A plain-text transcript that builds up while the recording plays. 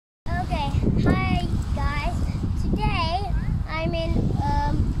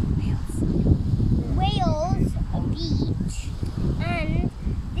beach, and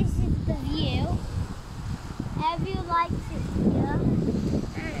this is the view. Everyone likes it here.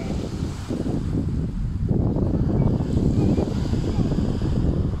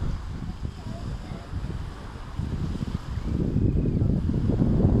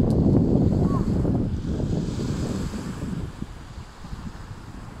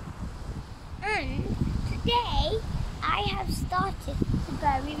 And today I have started to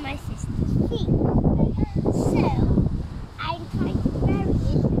bury my sister's feet. So I'm trying to bury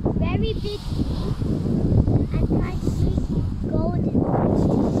it very big feet and try to make it golden.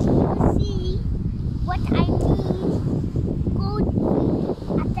 You'll see what I mean golden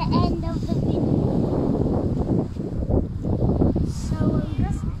at the end of the video. So I'm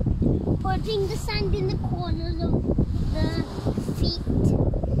just putting the sand in the corners of the feet.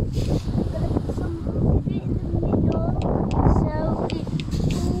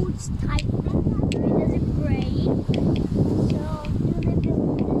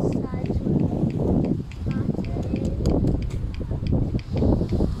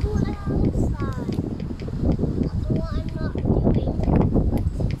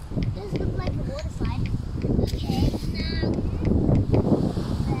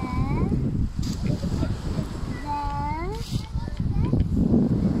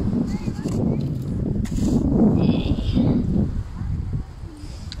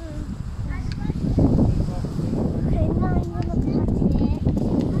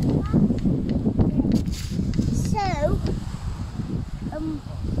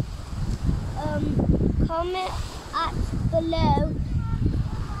 Comment below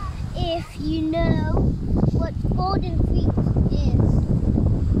if you know what golden feet is.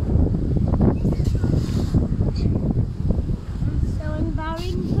 So I'm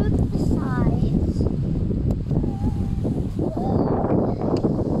burying both the sides.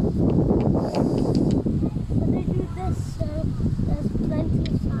 I'm going to do this so there's plenty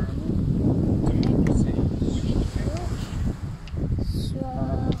of sand. So a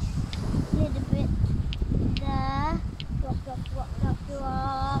little bit there,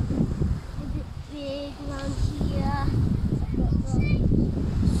 drop, a bit big around here, so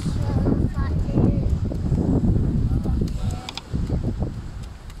that is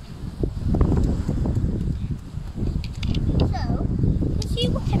so you see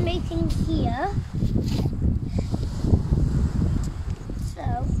what I'm making here. So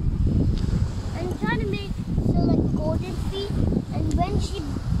I'm trying to make like golden feet, and when she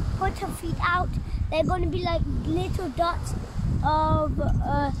put her feet out, they're going to be like little dots of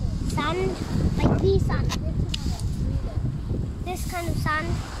sand, like pea sand. This kind of sand.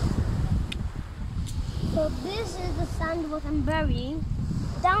 So this is the sand what I'm burying.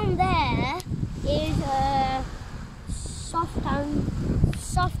 Down there is soft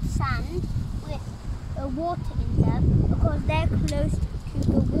sand with water in them because they're close to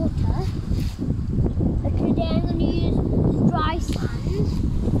the water. But today I'm going to use dry sand.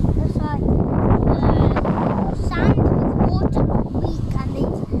 That's like sand with water are weak and they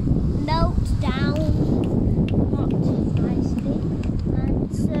melt down not nicely. And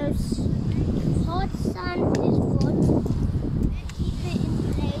so hard sand is good. Keep it in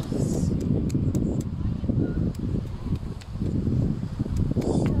place.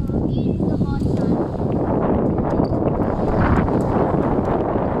 So I'm using the hard sand.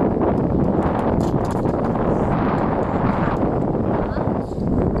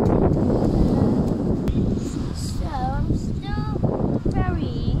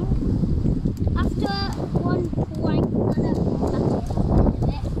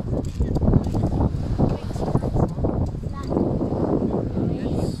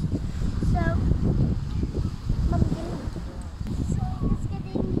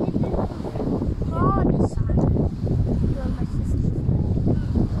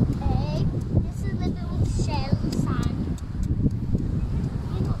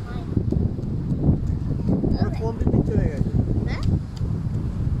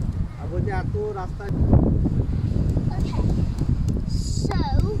 Okay, so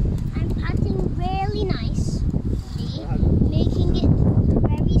I'm patting really nicely, making it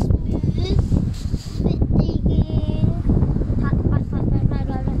very smooth, a bit digging, pat.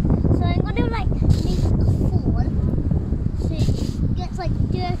 So I'm going to like make a fall so it gets like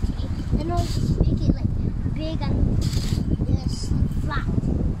dirty, then I'll just make it like big and flat.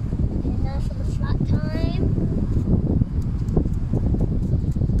 Okay, now for the flat time.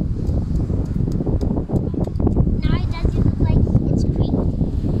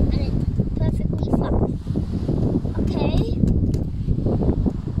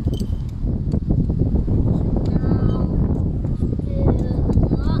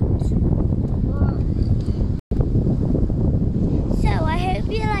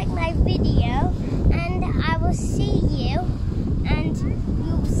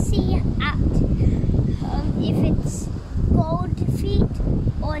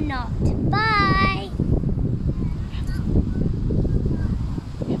 or not. Bye.